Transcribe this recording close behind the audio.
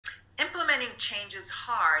Implementing change is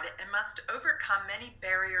hard and must overcome many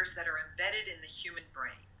barriers that are embedded in the human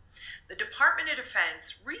brain. The Department of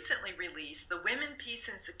Defense recently released the Women, Peace,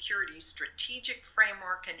 and Security Strategic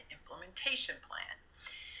Framework and Implementation Plan.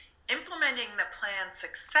 Implementing the plan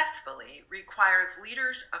successfully requires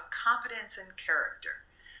leaders of competence and character.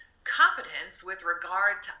 Competence with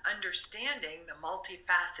regard to understanding the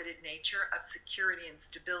multifaceted nature of security and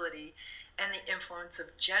stability and the influence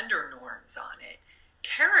of gender norms on it.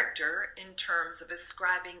 Character in terms of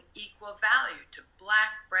ascribing equal value to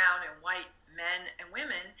Black, brown, and white men and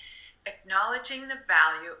women, acknowledging the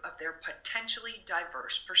value of their potentially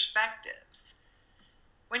diverse perspectives.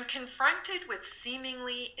 When confronted with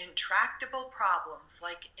seemingly intractable problems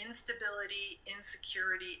like instability,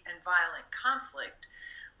 insecurity, and violent conflict,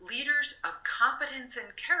 leaders of competence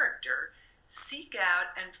and character seek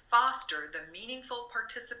out and foster the meaningful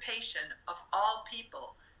participation of all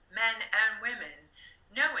people, men and women,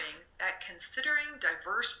 knowing that considering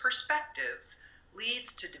diverse perspectives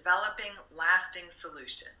leads to developing lasting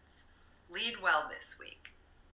solutions. Lead well this week.